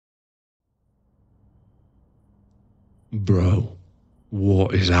Bro,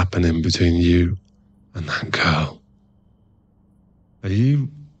 what is happening between you and that girl? Are you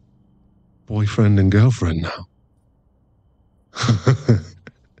boyfriend and girlfriend now?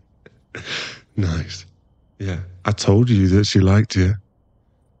 Nice. Yeah, I told you that she liked you.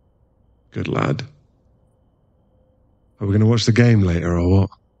 Good lad. Are we going to watch the game later or what?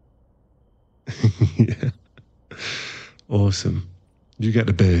 Yeah. Awesome. You get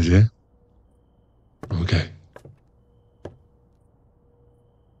the beers, yeah? Okay.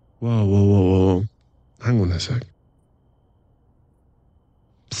 Whoa. Hang on a sec.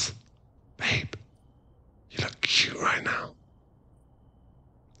 Psst. Babe, you look cute right now.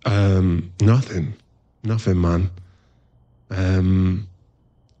 Nothing, man.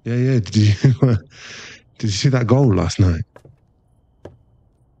 Yeah. Did you see that goal last night?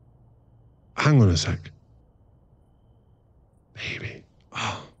 Hang on a sec. Baby,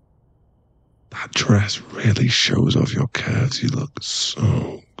 oh, that dress really shows off your curves. You look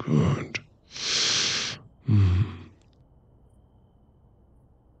so good.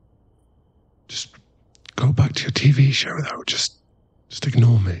 Just go back to your TV show, though. Just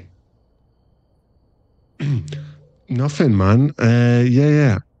ignore me. Nothing, man.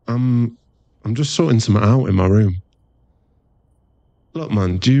 Yeah. I'm just sorting something out in my room. Look,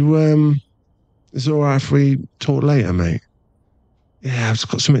 man, is it alright if we talk later, mate? Yeah, I've just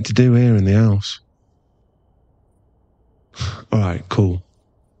got something to do here in the house. Alright, cool.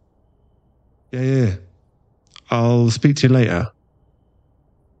 Yeah. I'll speak to you later.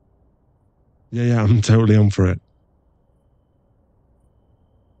 Yeah, I'm totally on for it.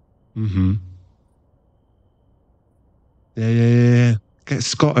 Yeah. Get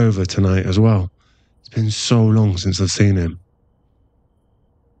Scott over tonight as well. It's been so long since I've seen him.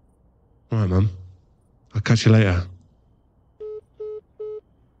 Alright, man. I'll catch you later.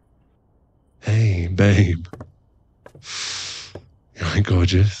 Hey, babe. You're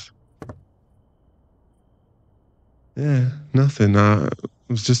gorgeous. Yeah, nothing. I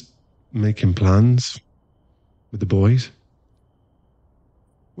was just making plans with the boys.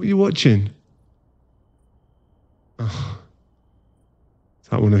 What are you watching? Oh, is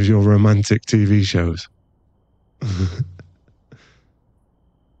that one of your romantic TV shows?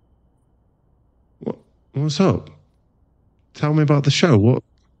 What's up? Tell me about the show. What?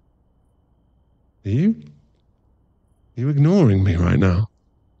 Are you ignoring me right now?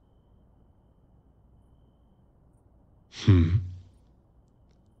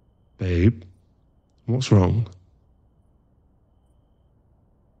 Babe, what's wrong?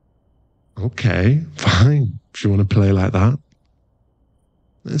 Okay, fine. If you want to play like that.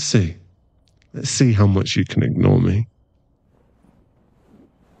 Let's see. Let's see how much you can ignore me.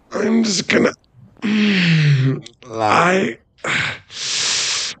 I'm just gonna lie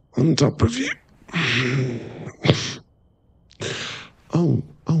on top of you. Oh.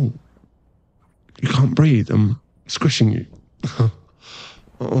 You can't breathe. I'm squishing you.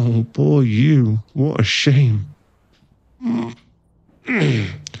 Oh, poor you. What a shame. Oh,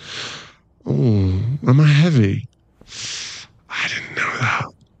 am I heavy? I didn't know that.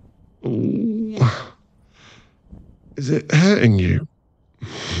 Oh. Is it hurting you?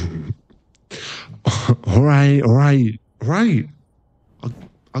 All right.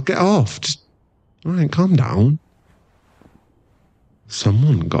 I'll get off. Just, all right, calm down.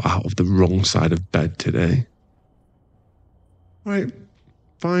 Someone got out of the wrong side of bed today. All right,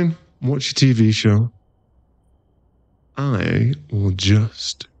 fine. Watch your TV show. I will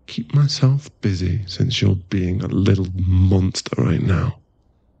just keep myself busy since you're being a little monster right now.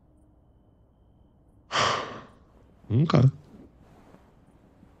 Okay.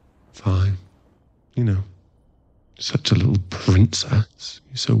 Fine. You know, such a little princess.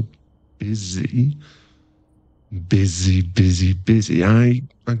 You're so busy. Busy. I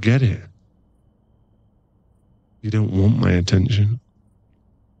get it. You don't want my attention.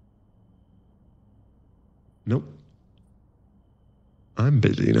 Nope. I'm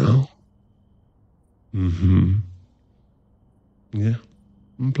busy now. Yeah.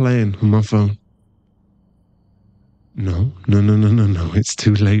 I'm playing on my phone. No. It's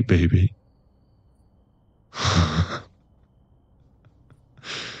too late, baby.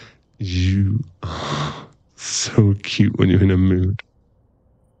 You are so cute when you're in a mood.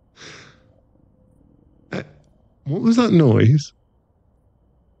 What was that noise?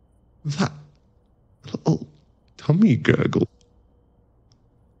 Was that a little tummy gurgle?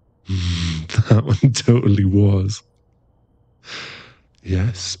 That one totally was.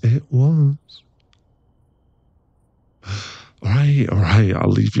 Yes, it was. All right,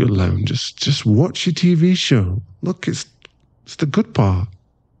 I'll leave you alone. Just watch your TV show. Look, it's the good part.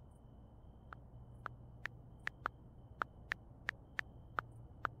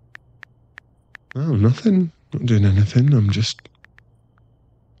 Oh, nothing. Not doing anything. I'm just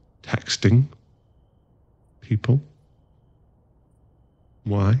texting people.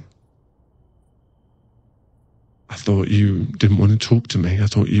 Why? I thought you didn't want to talk to me. I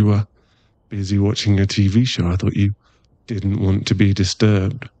thought you were busy watching a TV show. I thought you didn't want to be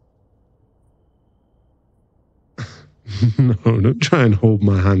disturbed. No, don't try and hold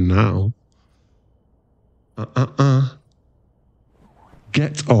my hand now.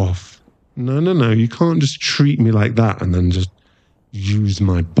 Get off. No. You can't just treat me like that and then just use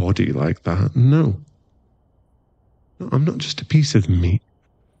my body like that. No, I'm not just a piece of meat.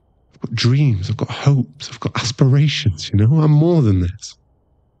 I've got dreams. I've got hopes. I've got aspirations, you know? I'm more than this.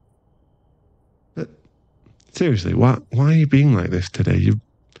 But seriously, why are you being like this today? You're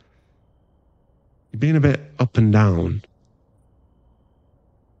being a bit up and down.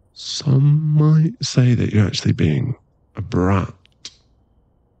 Some might say that you're actually being a brat.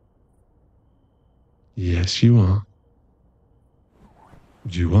 Yes, you are.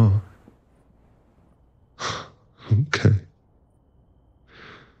 You are. Okay.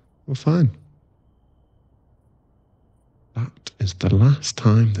 Well, fine. That is the last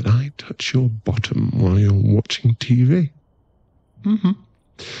time that I touch your bottom while you're watching TV.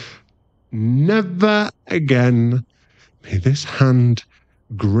 Never again may this hand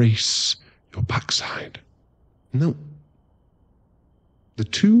grace your backside. No. The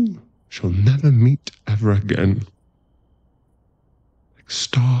two shall never meet ever again. Like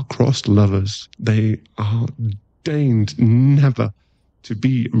star-crossed lovers, they are deigned never to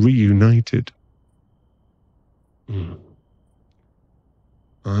be reunited.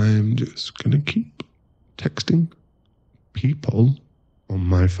 I'm just gonna keep texting people on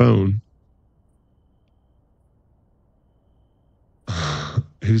my phone.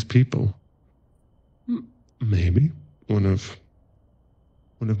 Who's people? Maybe one of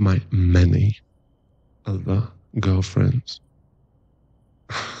my many other girlfriends.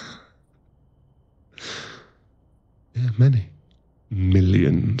 Yeah, many.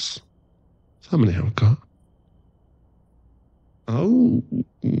 Millions. How many I've got? Oh,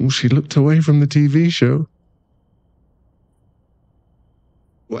 she looked away from the TV show.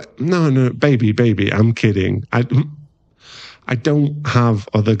 What? No, baby, I'm kidding. I don't have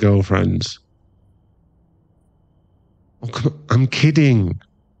other girlfriends. Oh, come on, I'm kidding.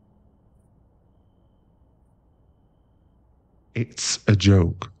 It's a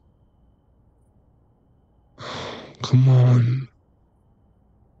joke. Come on.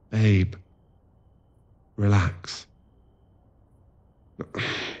 Babe. Relax.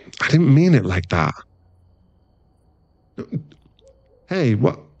 I didn't mean it like that. Hey,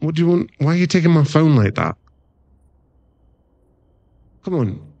 what do you want? Why are you taking my phone like that? Come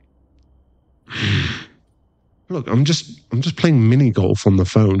on. Look, I'm just playing mini golf on the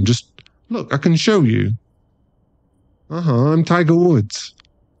phone. Just look, I can show you. I'm Tiger Woods.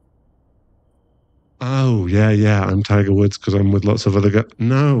 Oh, yeah, I'm Tiger Woods because I'm with lots of other guys.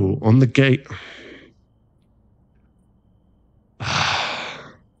 No, on the gate.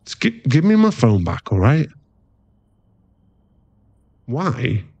 Just give me my phone back, all right?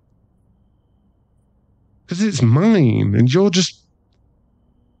 Why? Because it's mine, and you're just...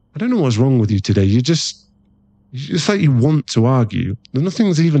 I don't know what's wrong with you today. It's like you want to argue.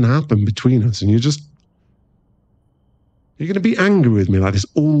 Nothing's even happened between us, and you're going to be angry with me like this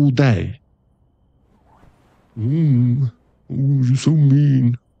all day. You're so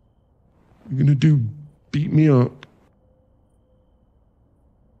mean. You're going to beat me up.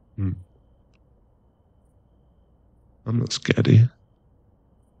 I'm not scared of you.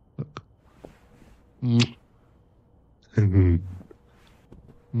 Look.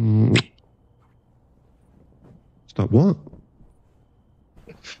 Stop what?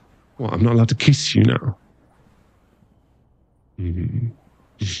 What, I'm not allowed to kiss you now? You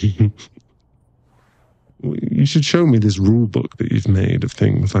should show me this rule book that you've made of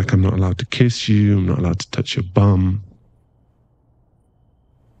things like I'm not allowed to kiss you, I'm not allowed to touch your bum.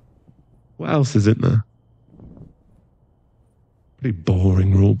 What else is in there? Pretty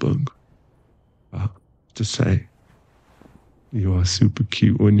boring rule book. But to say, you are super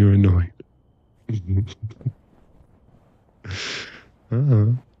cute when you're annoyed.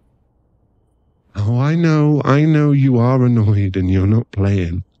 Oh, I know you are annoyed and you're not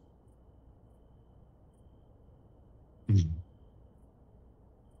playing.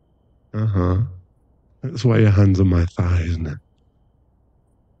 That's why your hand's on my thigh, isn't it?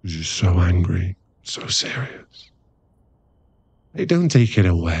 You're so angry, so serious. Hey, don't take it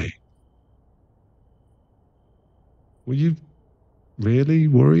away. Were you really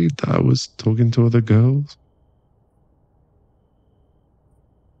worried that I was talking to other girls?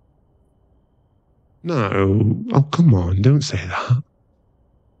 No. Oh, come on. Don't say that.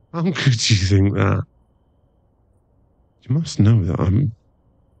 How could you think that? You must know that I'm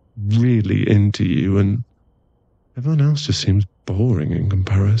really into you and everyone else just seems boring in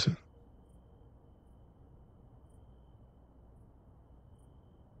comparison.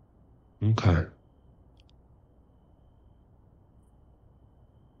 Okay.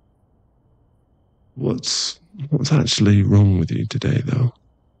 What's actually wrong with you today, though?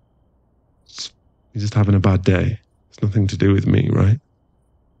 You're just having a bad day. It's nothing to do with me, right?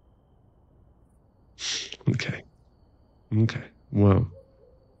 Okay. Okay. Well,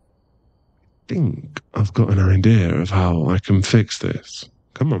 I think I've got an idea of how I can fix this.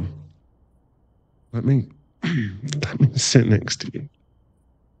 Come on. Let me let me sit next to you.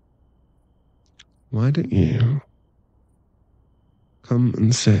 Why don't you come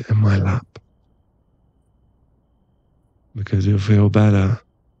and sit in my lap? Because you'll feel better.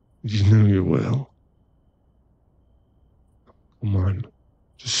 You know you will. Come on.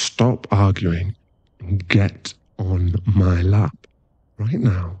 Just stop arguing and get on my lap right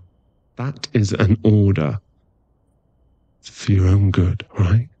now. That is an order. It's for your own good,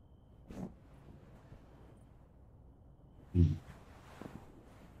 right?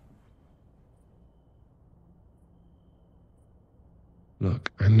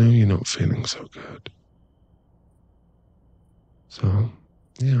 Look, I know you're not feeling so good. So,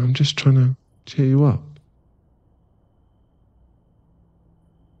 yeah, I'm just trying to cheer you up.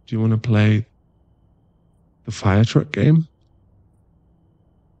 Do you want to play the fire truck game?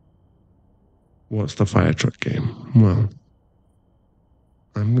 What's the fire truck game? Well,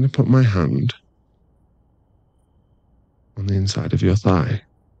 I'm going to put my hand on the inside of your thigh.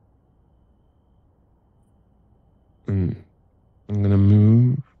 And I'm going to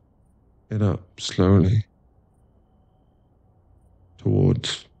move it up slowly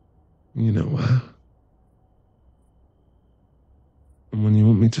towards, you know where. And when you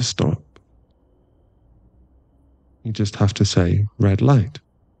want me to stop, you just have to say red light.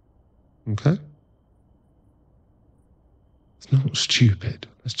 Okay? It's not stupid.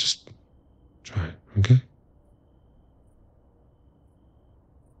 Let's just try it, okay?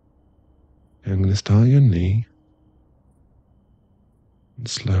 I'm going to start your knee. And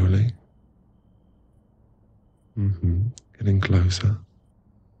slowly. Getting closer.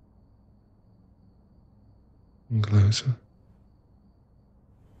 And closer.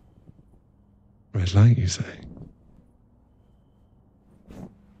 Red light, you say?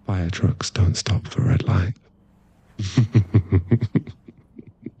 Fire trucks don't stop for red light.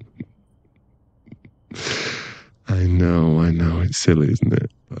 I know, it's silly, isn't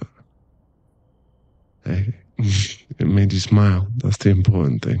it? But hey, it made you smile. That's the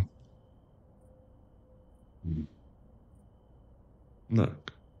important thing.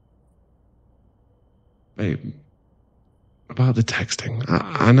 Look, babe, about the texting,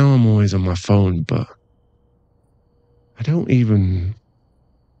 I know I'm always on my phone, but I don't even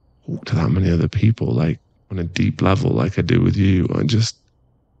talk to that many other people, like, on a deep level like I do with you.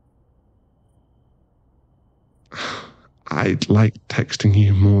 I like texting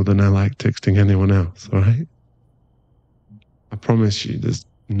you more than I like texting anyone else, all right? I promise you there's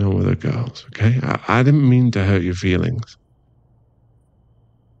no other girls, okay? I didn't mean to hurt your feelings.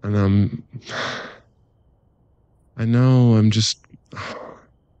 And I know I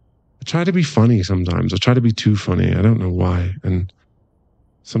try to be funny sometimes. I try to be too funny. I don't know why. And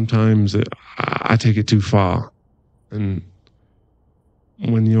sometimes I take it too far. And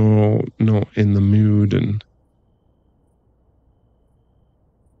when you're not in the mood, and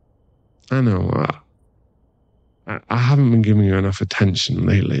I know I haven't been giving you enough attention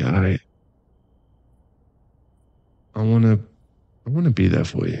lately. I want to be there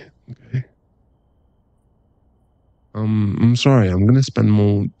for you. Okay. I'm sorry. I'm going to spend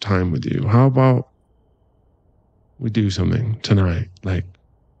more time with you. How about we do something tonight? Like,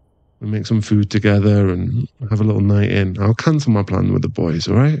 we make some food together and have a little night in. I'll cancel my plan with the boys,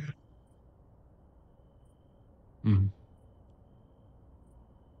 all right?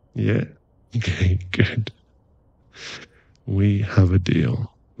 Yeah. Okay, good. We have a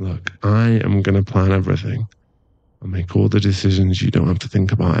deal. Look, I am going to plan everything. I'll make all the decisions. You don't have to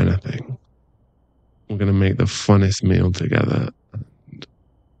think about anything. We're going to make the funnest meal together. And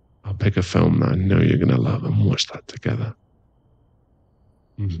I'll pick a film that I know you're going to love and watch that together.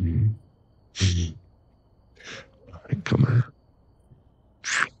 All right, come on.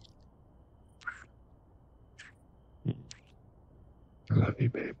 I love you,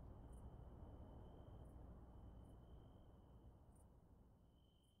 babe.